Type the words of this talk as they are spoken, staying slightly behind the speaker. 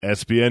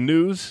SBN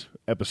News,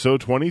 episode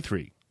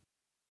 23.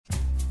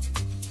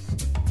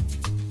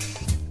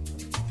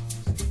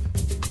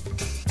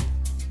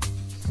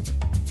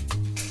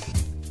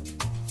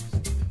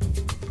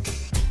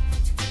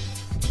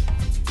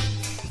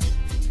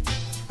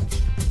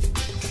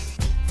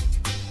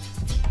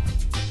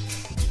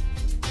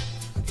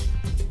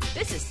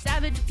 This is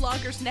Savage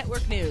Bloggers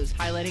Network News,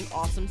 highlighting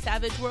awesome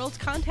Savage Worlds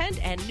content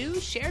and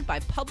news shared by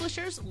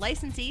publishers,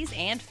 licensees,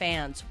 and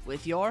fans.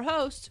 With your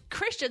hosts,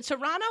 Christian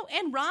Serrano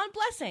and Ron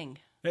Blessing.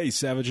 Hey,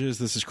 Savages,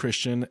 this is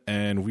Christian,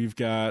 and we've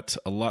got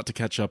a lot to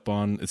catch up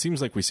on. It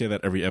seems like we say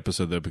that every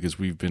episode, though, because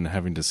we've been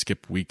having to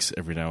skip weeks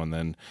every now and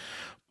then.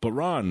 But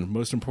Ron,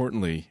 most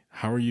importantly,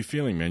 how are you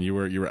feeling, man? You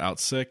were out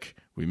sick.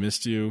 We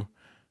missed you.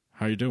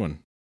 How are you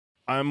doing?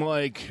 I'm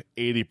like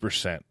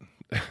 80%.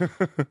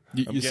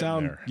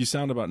 You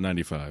sound about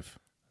 95.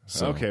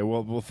 So. Okay,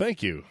 well,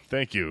 thank you.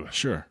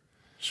 Sure.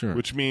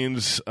 Which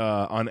means,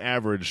 on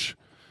average,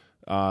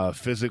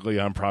 physically,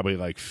 I'm probably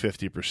like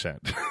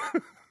 50%.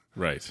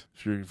 Right.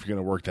 If you're going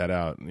to work that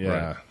out,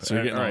 yeah. Right.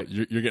 So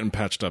you're getting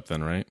patched up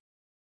then, right?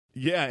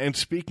 Yeah, and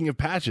speaking of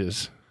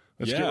patches,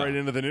 let's get right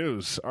into the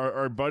news.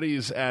 Our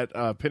buddies at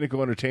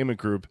Pinnacle Entertainment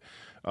Group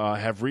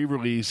have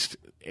re-released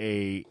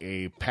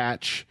a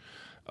patch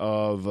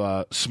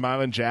of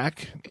Smiling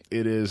Jack.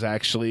 It is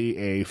actually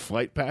a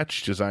flight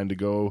patch designed to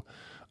go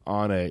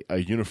on a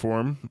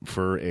uniform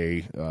for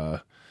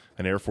an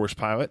Air Force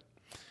pilot,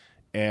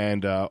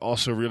 and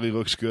also really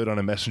looks good on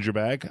a messenger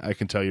bag, I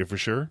can tell you for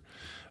sure.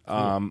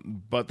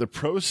 But the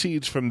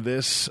proceeds from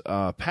this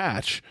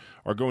patch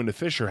are going to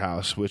Fisher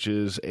House, which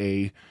is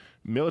a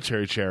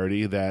military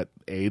charity that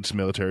aids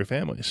military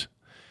families.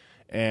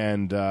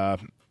 And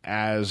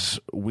as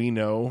we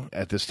know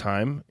at this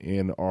time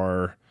in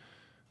our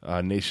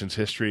nation's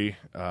history,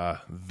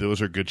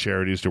 those are good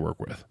charities to work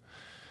with.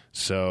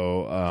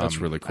 So that's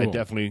really cool.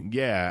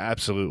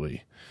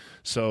 Absolutely.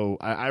 So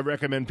I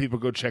recommend people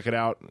go check it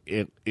out.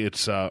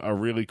 It's a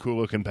really cool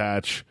looking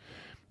patch,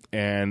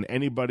 and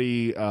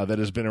anybody that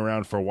has been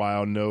around for a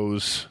while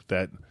knows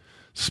that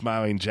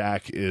Smiling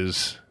Jack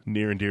is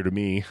near and dear to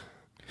me.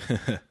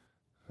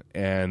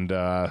 And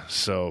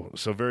so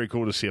very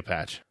cool to see a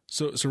patch.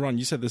 So Ron,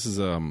 you said this is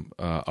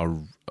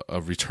a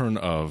return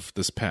of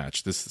this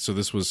patch.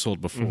 This was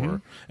sold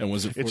before, and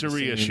was it? It's a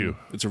reissue.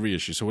 It's a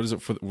reissue. So what is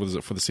it for? Was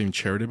it for the same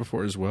charity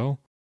before as well?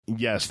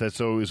 Yes,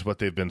 that's always what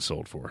they've been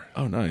sold for.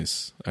 Oh,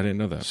 nice! I didn't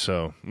know that.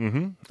 So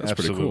that's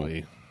absolutely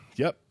pretty cool.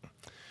 Yep.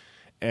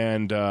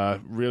 And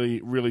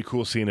really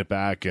cool seeing it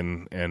back,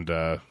 and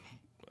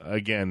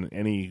again,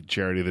 any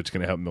charity that's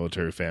going to help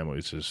military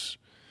families is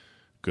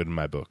good in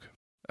my book.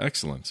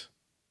 Excellent.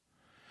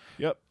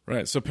 Yep.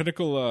 Right. So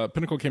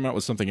Pinnacle came out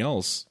with something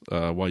else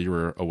while you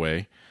were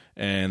away,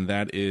 and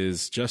that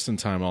is just in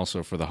time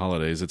also for the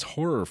holidays. It's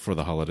Horror for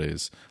the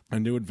Holidays, a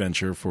new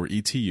adventure for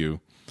ETU.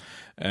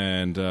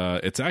 And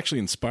it's actually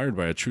inspired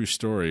by a true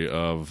story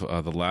of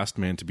the last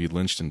man to be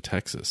lynched in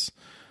Texas.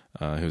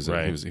 He was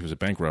a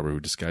bank robber who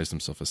disguised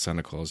himself as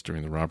Santa Claus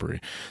during the robbery.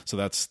 So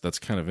that's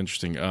kind of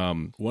interesting.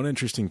 One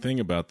interesting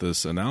thing about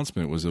this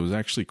announcement was it was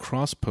actually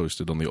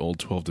cross-posted on the old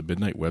 12 to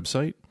Midnight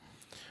website,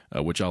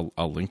 which I'll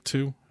link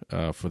to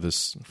for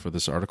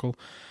this article.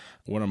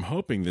 What I'm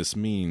hoping this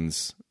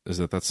means is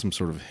that that's some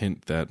sort of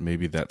hint that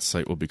maybe that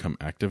site will become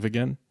active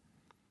again,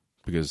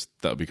 because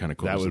that would be kind of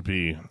cool. That would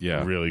be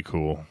really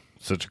cool.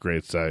 Such a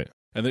great site.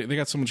 And they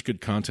got so much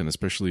good content,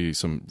 especially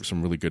some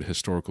really good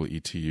historical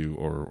ETU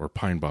or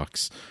Pine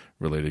Box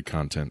related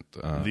content.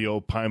 The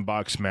old Pine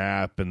Box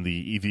map and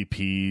the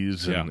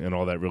EVPs and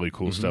all that really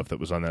cool stuff that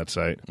was on that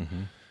site.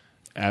 Mm-hmm.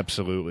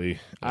 Absolutely.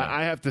 Yeah.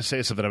 I have to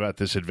say something about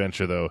this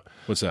adventure, though.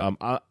 What's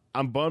that?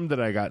 I'm bummed that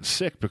I got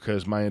sick,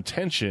 because my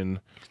intention,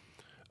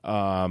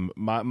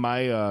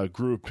 my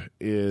group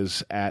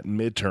is at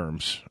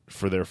midterms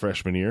for their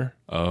freshman year.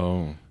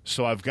 Oh.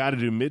 So I've got to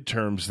do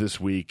midterms this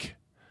week.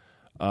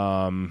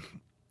 And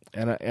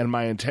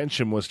my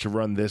intention was to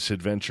run this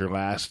adventure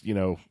last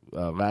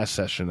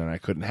session, and I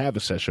couldn't have a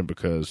session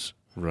because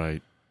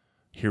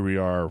here we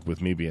are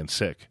with me being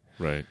sick.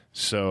 Right.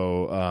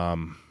 So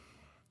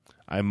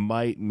I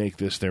might make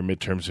this their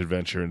midterms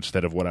adventure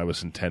instead of what I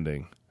was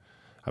intending.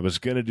 I was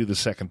going to do the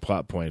second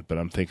plot point, but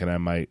I'm thinking I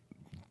might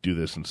do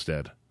this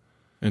instead.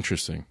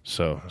 Interesting.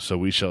 So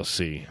we shall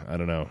see. I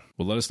don't know.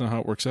 Well, let us know how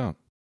it works out.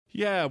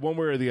 Yeah, one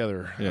way or the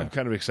other. Yeah. I'm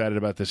kind of excited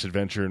about this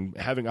adventure, and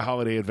having a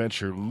holiday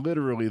adventure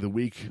literally the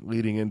week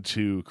leading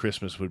into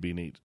Christmas would be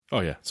neat. Oh,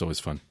 yeah. It's always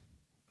fun.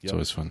 Yep. It's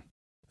always fun.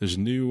 There's a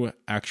new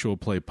actual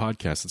play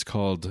podcast. It's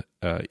called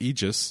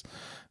Aegis,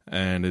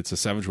 and it's a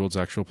Savage Worlds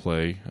actual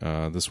play.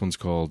 This one's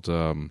called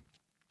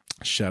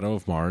Shadow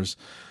of Mars.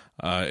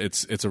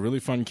 It's a really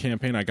fun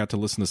campaign. I got to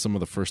listen to some of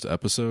the first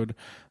episode.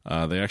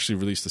 They actually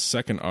released a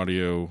second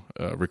audio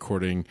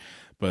recording,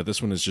 but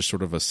this one is just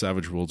sort of a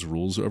Savage Worlds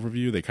rules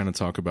overview. They kind of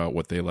talk about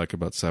what they like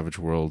about Savage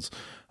Worlds,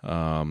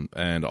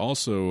 and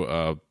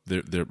also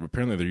they're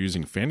apparently they're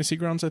using Fantasy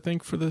Grounds, I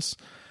think, for this.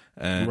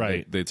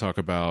 And they talk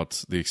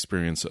about the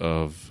experience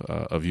of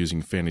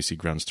using Fantasy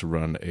Grounds to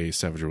run a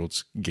Savage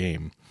Worlds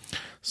game.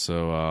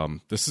 So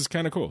this is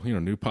kind of cool.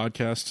 New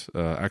podcast,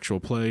 actual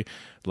play.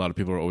 A lot of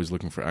people are always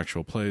looking for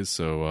actual plays.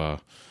 So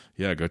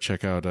go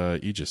check out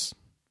Aegis.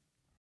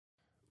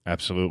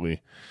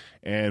 Absolutely.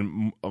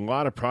 And a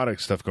lot of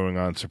product stuff going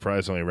on,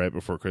 surprisingly, right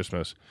before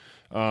Christmas.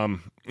 The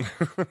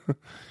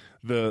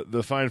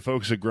fine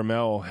folks at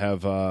Grimmel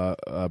have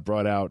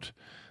brought out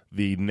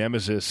the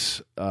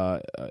Nemesis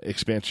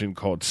expansion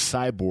called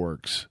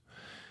Cyborgs.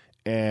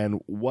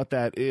 And what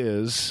that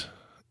is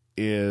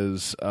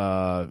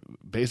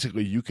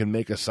basically you can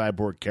make a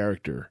cyborg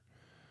character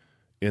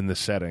in the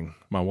setting.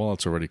 My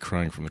wallet's already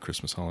crying from the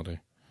Christmas holiday.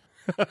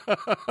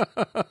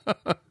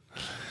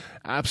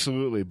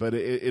 Absolutely, but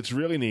it's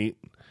really neat.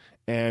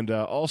 And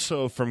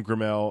also from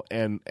Grimmel,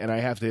 and I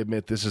have to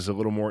admit this is a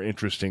little more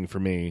interesting for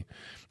me,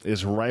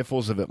 is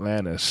Rifles of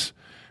Atlantis,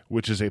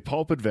 which is a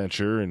pulp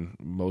adventure, and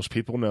most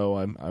people know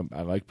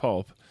I like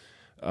pulp.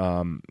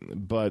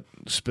 But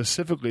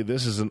specifically,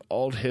 this is an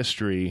alt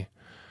history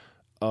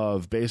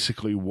of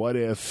basically what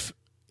if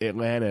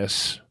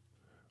Atlantis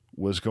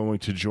was going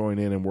to join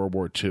in World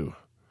War II.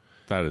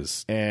 That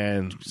is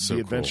and so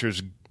the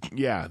adventures. Cool.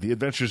 Yeah, the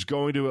adventure's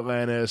going to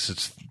Atlantis.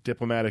 It's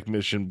diplomatic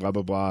mission, blah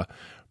blah blah.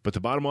 But the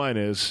bottom line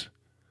is,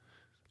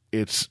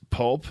 it's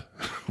pulp,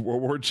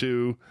 World War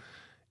II,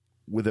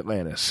 with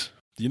Atlantis.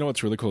 You know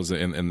what's really cool is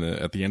that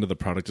at the end of the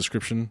product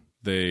description,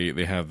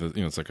 they have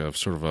it's like a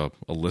sort of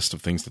a list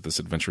of things that this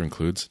adventure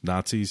includes: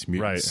 Nazis,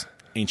 mutants,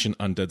 ancient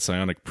undead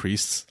psionic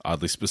priests,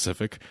 oddly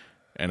specific,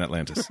 and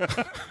Atlantis.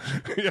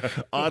 Yeah,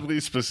 oddly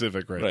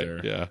specific, right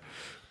there. Yeah,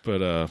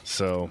 but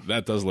so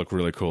that does look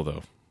really cool,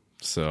 though.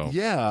 So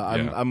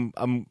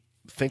I'm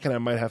thinking I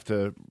might have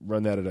to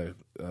run that at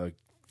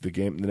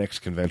the next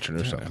convention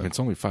or something. I mean, it's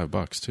only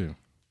 $5 too.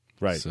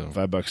 Right, so,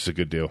 $5 is a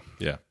good deal.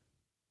 Yeah.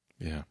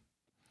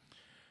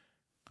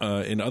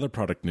 In other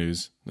product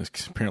news,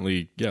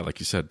 apparently, like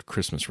you said,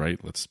 Christmas, right?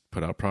 Let's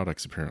put out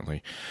products,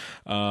 apparently.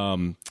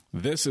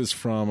 This is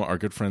from our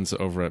good friends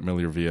over at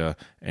Millervia,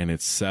 and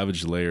it's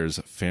Savage Layers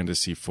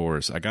Fantasy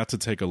Force. I got to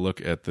take a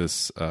look at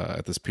this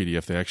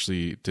PDF. They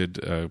actually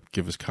did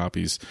give us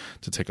copies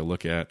to take a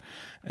look at,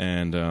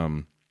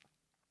 and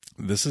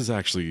this is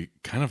actually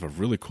kind of a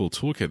really cool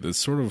toolkit. It's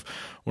sort of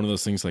one of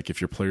those things like if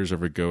your players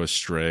ever go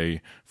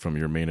astray from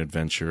your main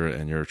adventure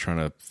and you're trying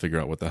to figure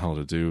out what the hell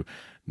to do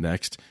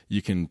next,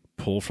 you can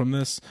pull from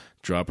this,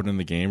 drop it in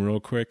the game real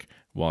quick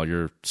while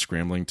you're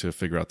scrambling to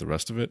figure out the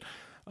rest of it.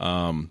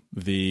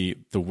 The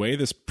way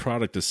this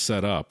product is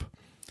set up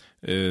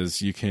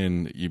is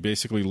you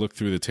basically look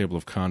through the table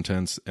of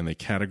contents and they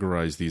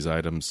categorize these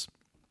items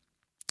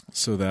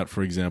so that,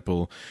 for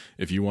example,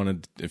 if you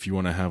want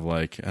to have,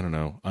 like, I don't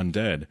know,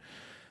 undead,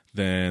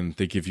 then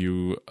they give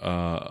you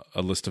a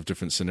list of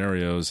different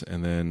scenarios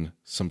and then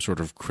some sort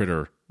of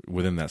critter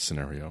within that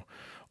scenario.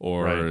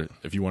 Or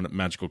if you want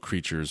magical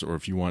creatures, or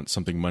if you want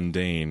something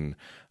mundane,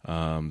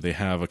 they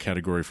have a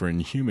category for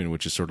inhuman,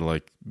 which is sort of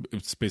like,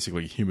 it's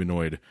basically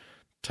humanoid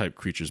type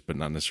creatures, but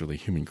not necessarily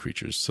human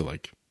creatures. So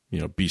like,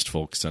 beast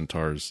folk,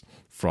 centaurs,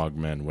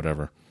 frogmen,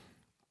 whatever.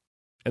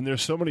 And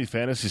there's so many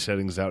fantasy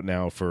settings out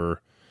now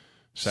for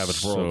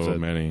Savage Worlds. So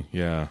many,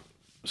 yeah.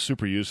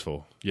 Super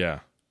useful.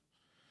 Yeah.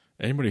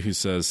 Anybody who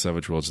says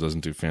Savage Worlds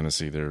doesn't do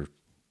fantasy, they're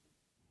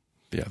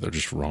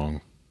just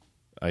wrong.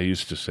 I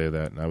used to say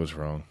that, and I was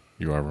wrong.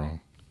 You are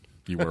wrong.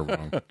 You were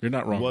wrong. You're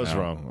not wrong. Was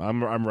now. wrong.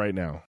 I'm right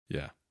now.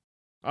 Yeah.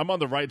 I'm on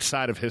the right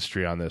side of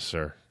history on this,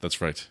 sir.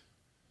 That's right.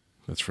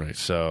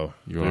 So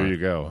there you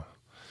go.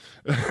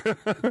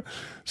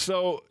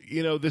 So,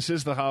 this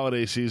is the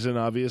holiday season,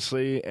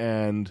 obviously,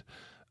 and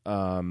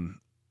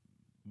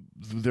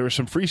there is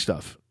some free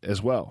stuff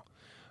as well.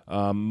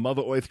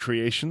 Mother Oath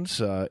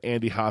Creations,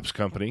 Andy Hopp's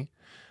company,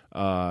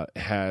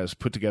 has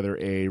put together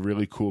a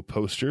really cool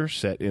poster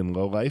set in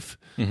low life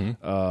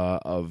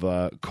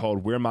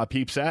called Where My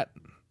Peeps At.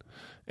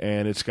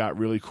 And it's got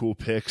really cool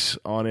pics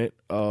on it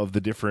of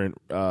the different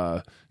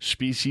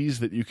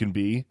species that you can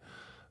be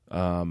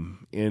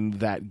in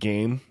that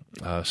game.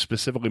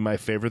 Specifically, my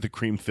favorite, the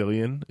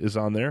Creamphillian, is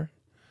on there.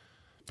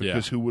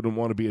 Because who wouldn't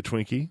want to be a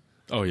Twinkie?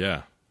 Oh,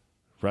 yeah.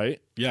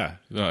 Right? Yeah.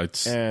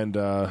 And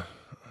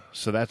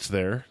so that's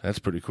there. That's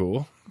pretty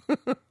cool.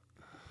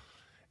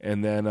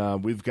 And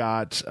then we've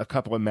got a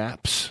couple of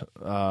maps.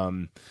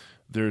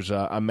 There's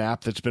a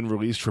map that's been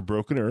released for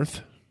Broken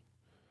Earth,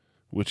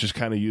 which is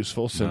kind of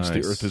useful since the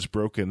Earth is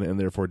broken and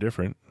therefore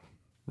different.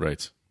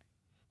 Right.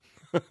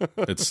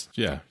 It's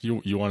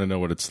you want to know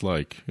what it's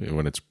like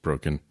when it's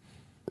broken.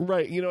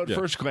 Right. At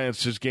first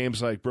glance, there's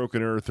games like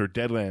Broken Earth or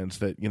Deadlands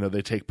that,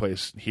 they take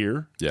place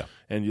here. Yeah.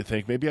 And you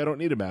think, maybe I don't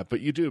need a map,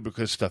 but you do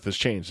because stuff has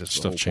changed. That's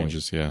stuff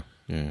changes, yeah.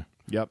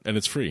 Yep. And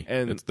it's free.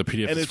 And the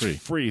PDF is free. And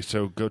it's free,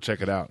 so go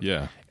check it out.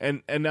 Yeah.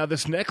 And now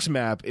this next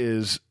map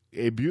is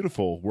a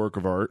beautiful work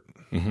of art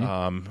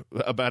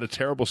about a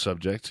terrible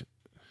subject.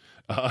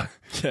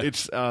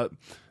 It's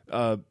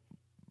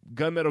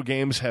Gunmetal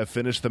Games have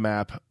finished the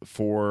map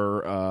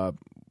for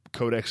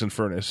Codex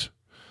Infernus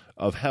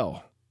of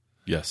Hell.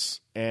 Yes.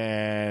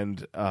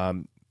 And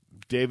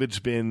David's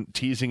been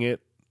teasing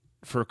it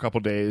for a couple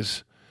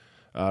days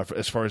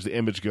as far as the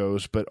image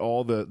goes, but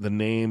all the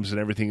names and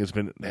everything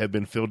have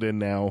been filled in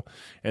now,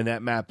 and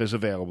that map is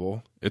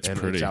available. It's and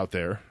pretty. It's out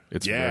there.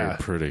 It's very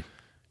pretty.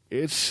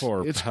 It's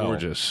Hell,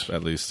 gorgeous.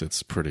 At least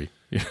it's pretty.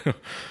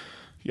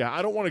 Yeah,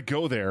 I don't want to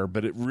go there,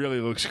 but it really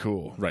looks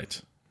cool.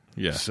 Right.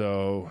 Yeah.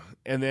 So,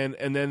 and then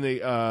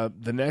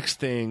the next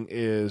thing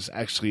is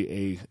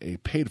actually a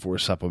paid for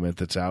supplement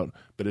that's out,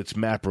 but it's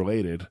map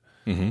related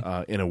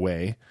in a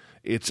way.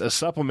 It's a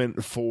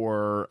supplement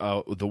for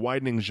the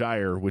Widening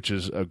Gyre, which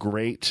is a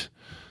great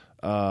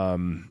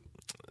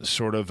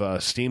sort of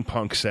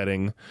steampunk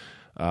setting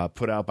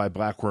put out by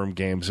Blackworm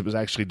Games. It was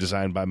actually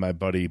designed by my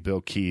buddy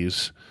Bill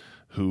Keys,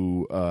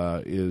 who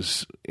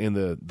is in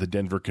the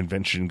Denver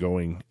convention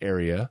going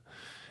area.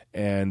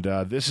 And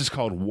this is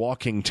called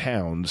Walking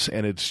Towns,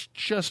 and it's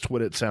just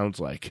what it sounds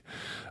like.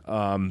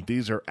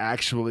 These are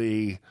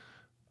actually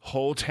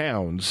whole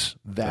towns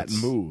that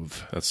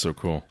move. That's so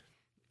cool.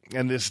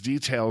 And this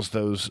details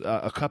those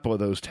a couple of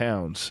those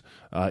towns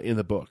in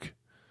the book.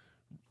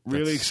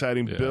 Really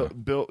exciting. Yeah.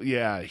 Bill,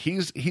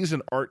 he's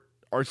an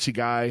artsy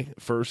guy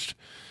first.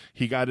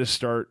 He got his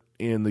start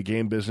in the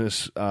game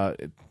business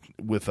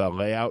with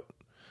layout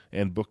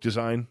and book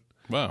design.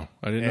 Wow,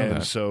 I didn't know that.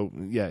 And so,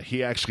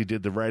 he actually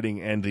did the writing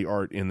and the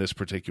art in this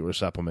particular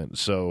supplement.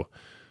 So,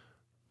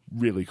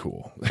 really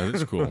cool. That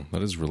is cool.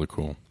 That is really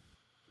cool.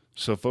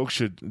 So, folks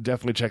should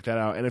definitely check that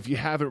out. And if you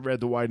haven't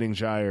read The Widening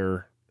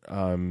Gyre,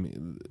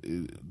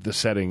 the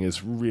setting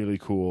is really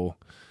cool.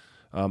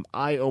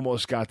 I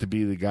almost got to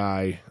be the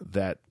guy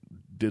that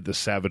did the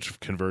Savage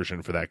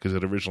conversion for that because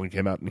it originally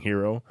came out in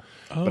Hero,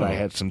 but I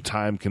had some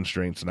time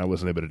constraints and I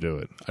wasn't able to do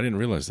it. I didn't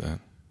realize that.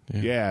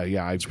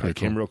 I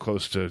came real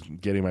close to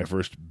getting my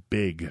first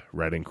big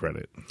writing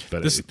credit,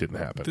 but it didn't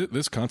happen.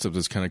 This concept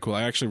is kind of cool.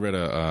 I actually read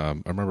I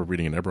remember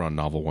reading an Eberron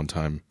novel one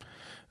time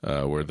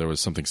where there was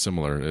something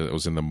similar. It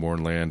was in the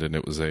Mornland, and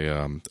it was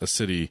a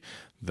city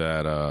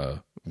that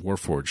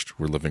Warforged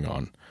were living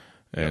on,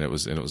 and it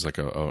was like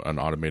an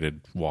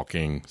automated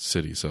walking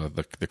city. So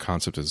the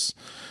concept is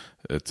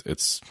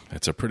it's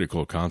a pretty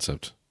cool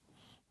concept.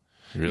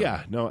 Really.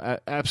 Yeah, no,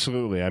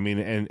 absolutely. I mean,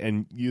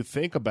 and you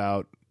think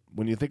about.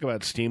 When you think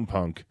about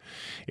steampunk,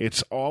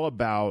 it's all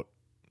about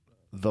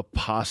the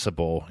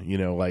possible,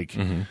 like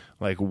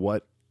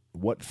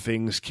what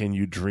things can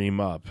you dream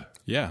up?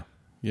 Yeah,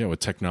 with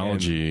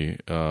technology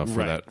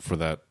for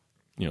that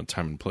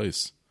time and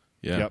place.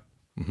 Yeah. Yep.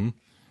 Mm-hmm.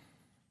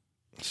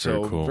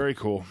 So very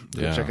cool.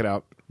 Go check it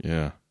out.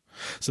 Yeah.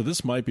 So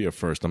this might be a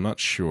first. I'm not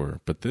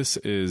sure, but this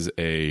is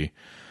again,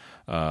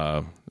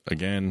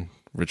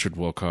 Richard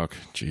Wilcock.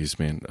 Jeez,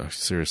 man,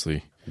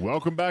 seriously.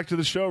 Welcome back to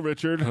the show,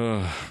 Richard.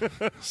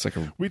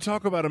 We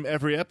talk about him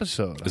every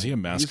episode. Is he a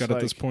mascot at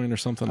this point or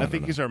something? I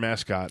think he's our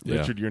mascot. Yeah.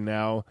 Richard, you're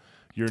now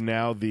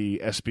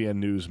the SBN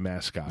News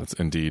mascot. That's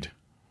indeed.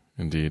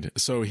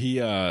 So he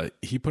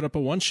put up a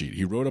one sheet.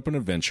 He wrote up an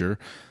adventure,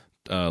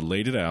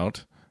 laid it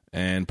out,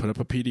 and put up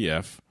a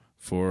PDF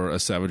for a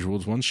Savage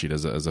Worlds one sheet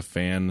as a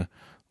fan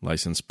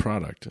licensed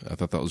product. I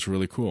thought that was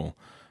really cool.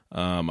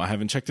 I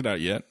haven't checked it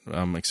out yet.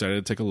 I'm excited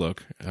to take a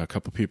look. A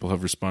couple people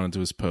have responded to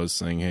his post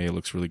saying, "Hey, it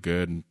looks really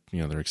good," and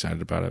they're excited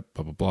about it.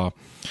 Blah blah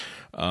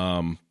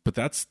blah. But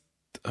that's,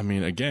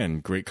 again,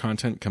 great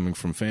content coming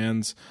from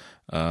fans.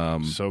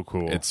 So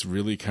cool. It's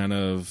really kind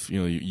of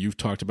you've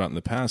talked about in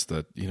the past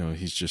that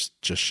he's just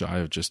shy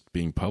of just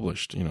being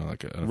published.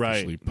 Like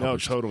officially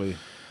published. No, totally.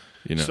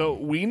 So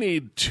we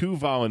need 2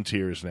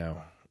 volunteers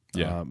now.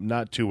 Yeah,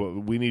 not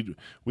 2. We need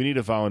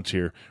a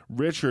volunteer.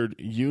 Richard,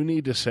 you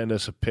need to send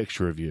us a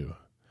picture of you,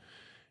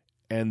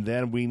 and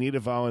then we need a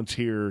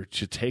volunteer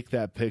to take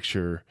that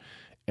picture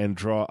and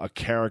draw a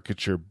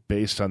caricature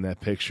based on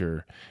that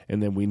picture,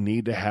 and then we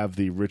need to have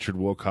the Richard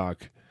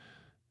Wilcock,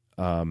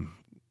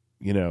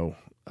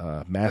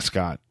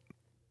 mascot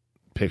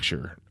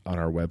picture on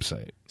our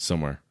website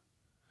somewhere.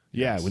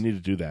 Yeah, Yes. We need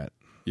to do that.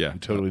 Yeah, we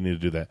totally need to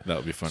do that. That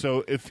would be fun.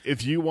 So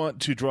if you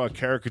want to draw a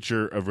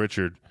caricature of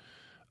Richard.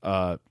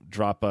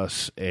 Drop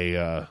us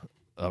a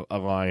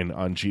line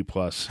on G+.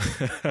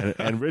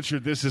 and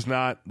Richard, this is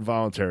not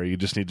voluntary. You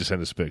just need to send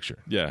us a picture.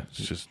 Yeah, it's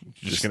just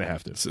going to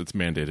have to. It's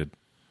mandated.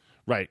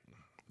 Right.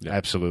 Yeah.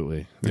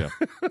 Absolutely. Yeah.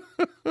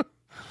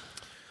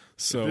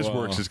 So if this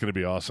works, it's going to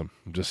be awesome.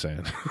 I'm just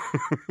saying.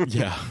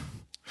 Yeah.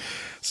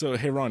 So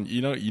hey, Ron,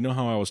 you know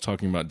how I was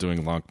talking about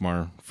doing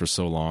Lankhmar for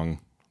so long?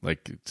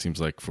 Like it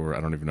seems like for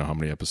I don't even know how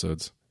many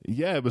episodes.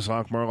 Yeah, it was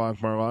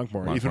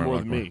Lankhmar. Even more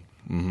than me.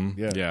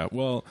 Mm-hmm. Yeah.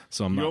 Well,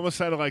 so you almost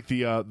sounded like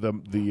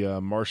the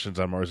Martians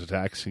on Mars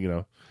Attacks.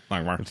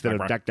 Lankhmar.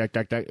 Instead of dak,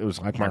 it was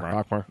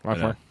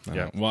Lankhmar.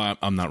 Yeah. Well,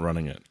 I'm not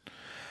running it.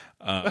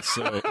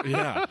 So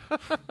yeah.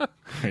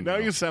 Now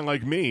you sound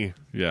like me.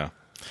 Yeah.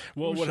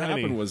 Well, what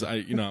happened was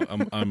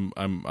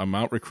I'm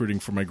out recruiting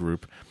for my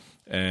group,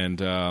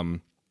 and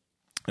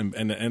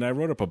I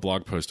wrote up a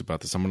blog post about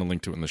this. I'm going to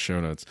link to it in the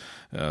show notes,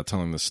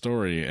 telling the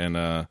story.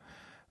 And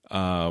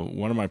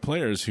one of my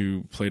players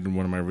who played in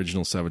one of my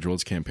original Savage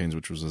Worlds campaigns,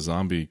 which was a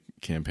zombie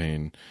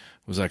campaign,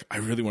 was like, I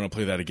really want to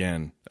play that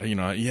again.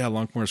 Yeah,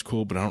 Longmore's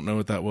cool, but I don't know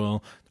it that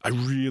well. I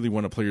really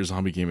want to play your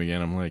zombie game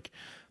again. I'm like,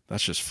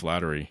 that's just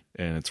flattery,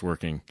 and it's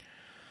working.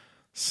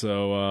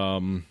 So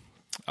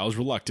I was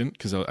reluctant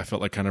because I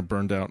felt like kind of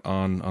burned out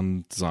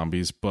on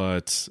zombies.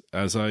 But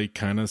as I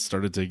kind of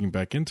started digging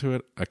back into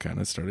it, I kind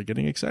of started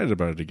getting excited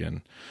about it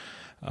again.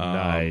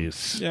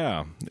 Nice.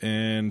 Yeah.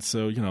 And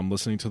so, I'm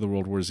listening to the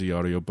World War Z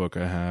audiobook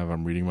I have.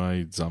 I'm reading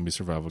my zombie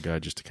survival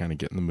guide just to kind of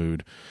get in the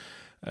mood.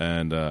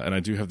 And I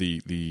do have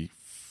the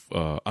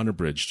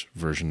unabridged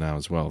version now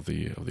as well of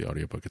the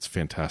audiobook. It's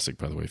fantastic,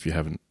 by the way. If you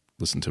haven't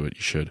listened to it,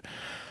 you should.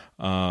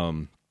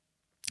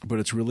 But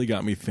it's really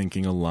got me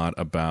thinking a lot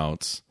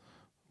about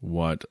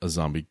what a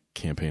zombie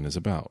campaign is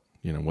about,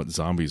 what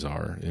zombies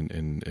are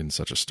in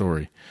such a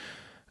story.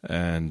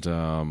 And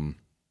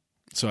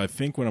so I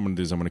think what I'm going to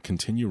do is I'm going to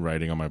continue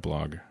writing on my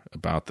blog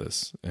about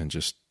this and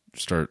just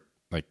start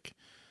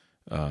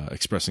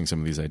expressing some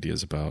of these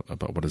ideas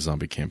about what a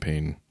zombie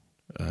campaign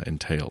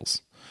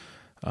entails.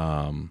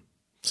 So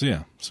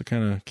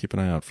kind of keep an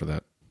eye out for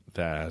that.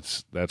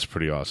 That's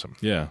pretty awesome.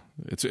 Yeah,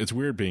 it's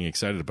weird being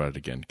excited about it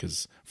again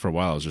because for a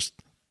while I was just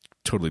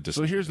totally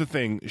So here's the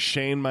thing: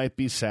 Shane might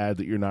be sad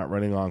that you're not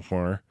running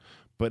Encore,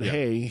 but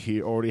hey, he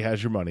already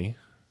has your money.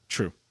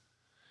 True.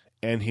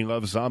 And he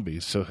loves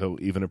zombies, so he'll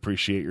even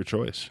appreciate your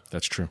choice.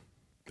 That's true.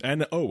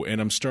 And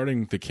I'm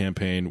starting the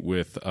campaign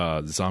with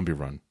Zombie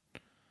Run,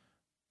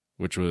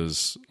 which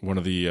was one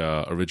of the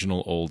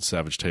original old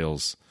Savage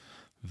Tales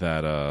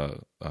that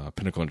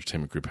Pinnacle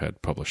Entertainment Group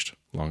had published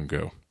long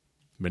ago,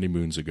 many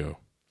moons ago.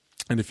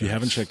 And if you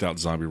haven't checked out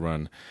Zombie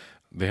Run,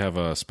 they have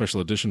a special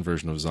edition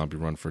version of Zombie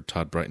Run for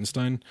Todd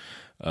Breitenstein,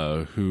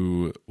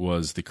 who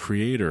was the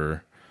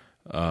creator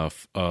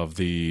of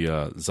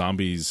the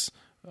Zombies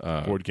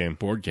board game.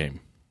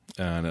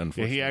 And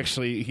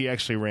unfortunately, he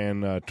actually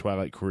ran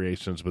Twilight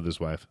Creations with his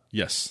wife.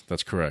 Yes,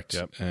 that's correct.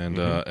 Yep. And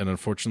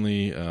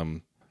unfortunately,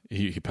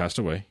 he passed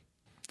away.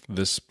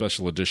 This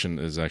special edition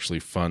is actually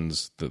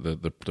funds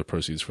the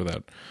proceeds for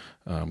that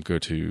go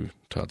to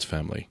Todd's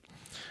family.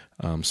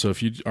 So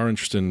if you are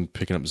interested in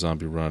picking up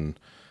Zombie Run,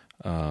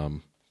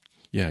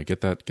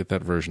 get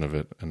that version of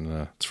it,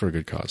 and it's for a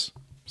good cause.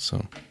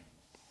 So,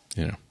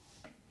 and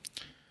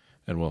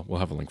we'll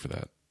have a link for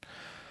that.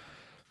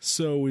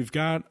 So we've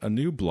got a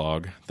new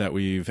blog that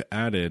we've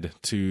added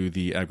to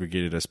the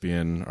aggregated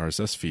SBN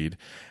RSS feed,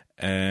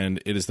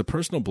 and it is the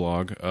personal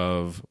blog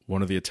of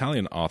one of the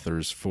Italian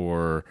authors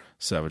for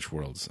Savage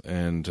Worlds.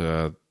 And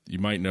you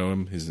might know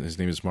him. His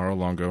name is Mauro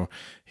Longo.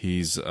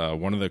 He's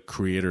one of the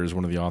creators,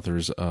 one of the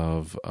authors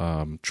of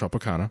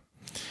Tropicana.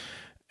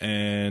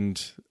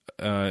 And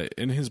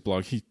in his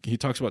blog, he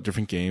talks about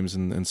different games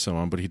and so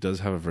on, but he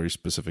does have a very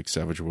specific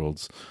Savage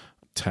Worlds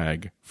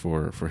tag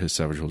for his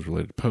Savage Worlds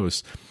related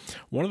posts.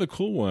 One of the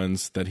cool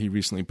ones that he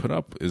recently put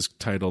up is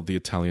titled The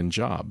Italian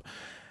Job.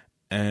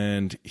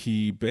 And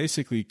he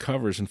basically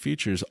covers and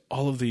features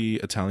all of the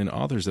Italian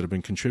authors that have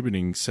been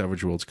contributing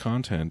Savage Worlds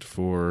content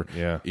for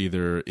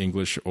either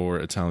English or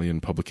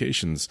Italian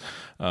publications.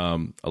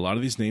 A lot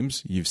of these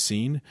names you've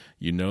seen,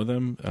 you know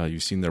them,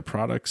 you've seen their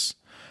products.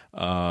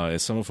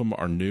 Some of them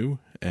are new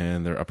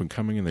and they're up and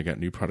coming, and they got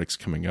new products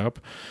coming up.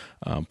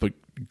 But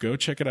go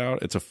check it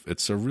out.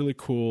 It's a really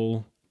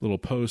cool little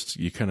post.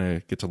 You kind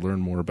of get to learn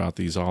more about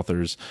these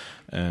authors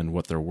and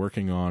what they're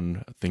working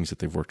on, things that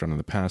they've worked on in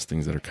the past,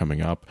 things that are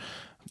coming up,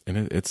 and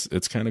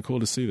it's kind of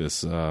cool to see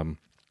this. Check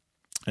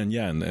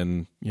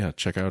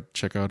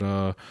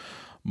out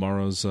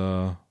Mauro's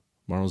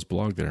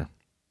blog there.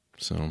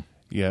 So.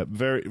 Yeah,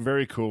 very,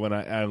 very cool, and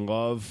I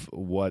love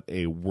what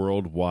a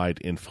worldwide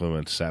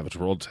influence Savage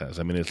Worlds has.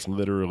 I mean, it's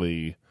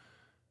literally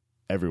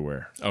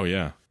everywhere. Oh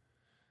yeah,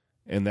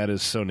 and that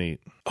is so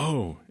neat.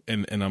 Oh,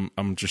 and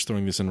I'm just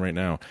throwing this in right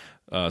now.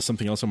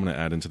 Something else I'm going to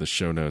add into the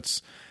show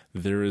notes.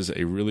 There is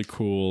a really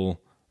cool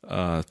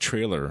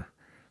trailer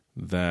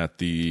that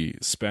the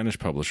Spanish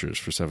publishers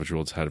for Savage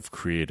Worlds have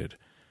created.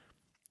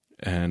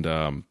 And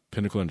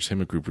Pinnacle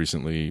Entertainment Group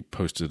recently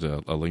posted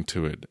a link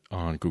to it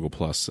on Google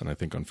Plus, and I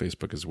think on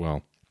Facebook as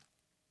well.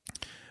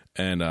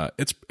 And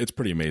it's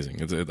pretty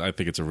amazing. I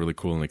think it's a really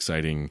cool and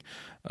exciting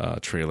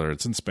trailer.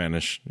 It's in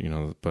Spanish,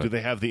 But do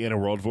they have the Inner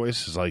World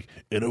voice? It's like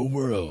Inner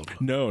World.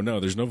 No,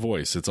 there's no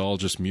voice. It's all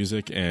just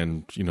music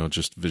and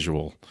just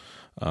visual.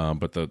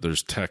 But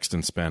there's text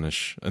in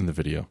Spanish in the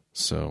video,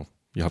 so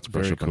you have to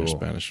brush up on your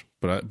Spanish.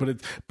 But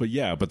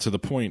to the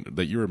point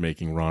that you were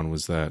making, Ron,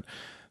 was that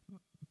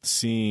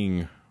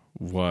seeing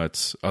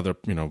what other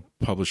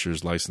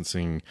publishers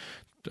licensing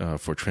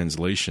for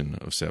translation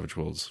of Savage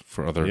Worlds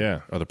for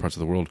other parts of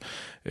the world,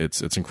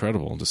 it's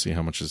incredible to see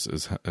how much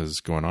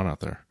is going on out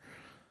there.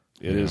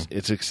 It is.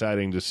 It's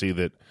exciting to see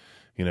that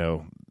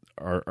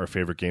our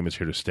favorite game is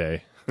here to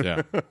stay.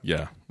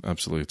 yeah,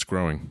 absolutely. It's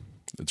growing.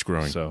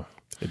 So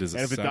it is.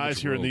 And if it dies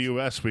here in the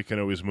U.S., we can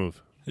always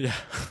move. Yeah,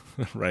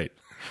 right.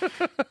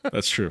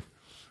 That's true.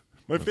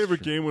 My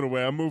favorite game went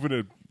away. I'm moving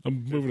to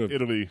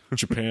Italy,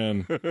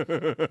 Japan.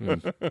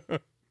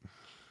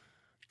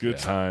 Good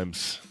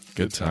times.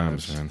 Good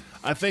times, man.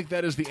 I think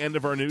that is the end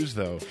of our news,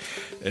 though.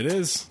 It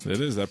is.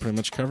 That pretty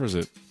much covers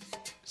it.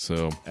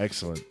 So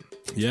excellent.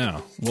 Yeah.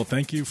 Well,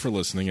 thank you for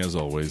listening, as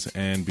always.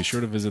 And be sure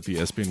to visit the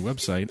SBN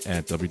website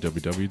at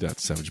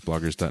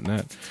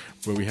www.savagebloggers.net,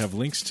 where we have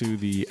links to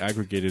the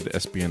aggregated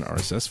SBN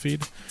RSS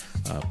feed,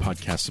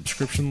 podcast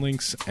subscription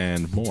links,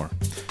 and more.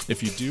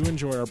 If you do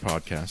enjoy our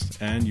podcast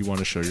and you want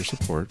to show your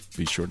support,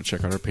 be sure to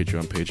check out our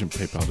Patreon page and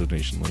PayPal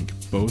donation link,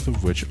 both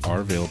of which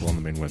are available on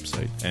the main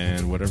website.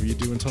 And whatever you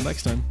do until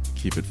next time,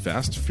 keep it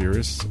fast,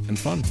 furious, and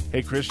fun.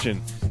 Hey,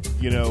 Christian,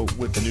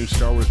 with the new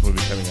Star Wars movie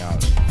coming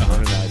out, Vern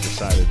and I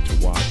decided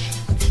to watch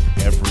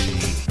every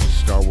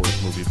Star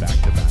Wars movie back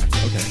to back.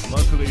 Okay.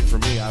 Luckily for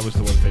me, I was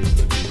the one facing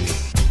the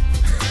TV.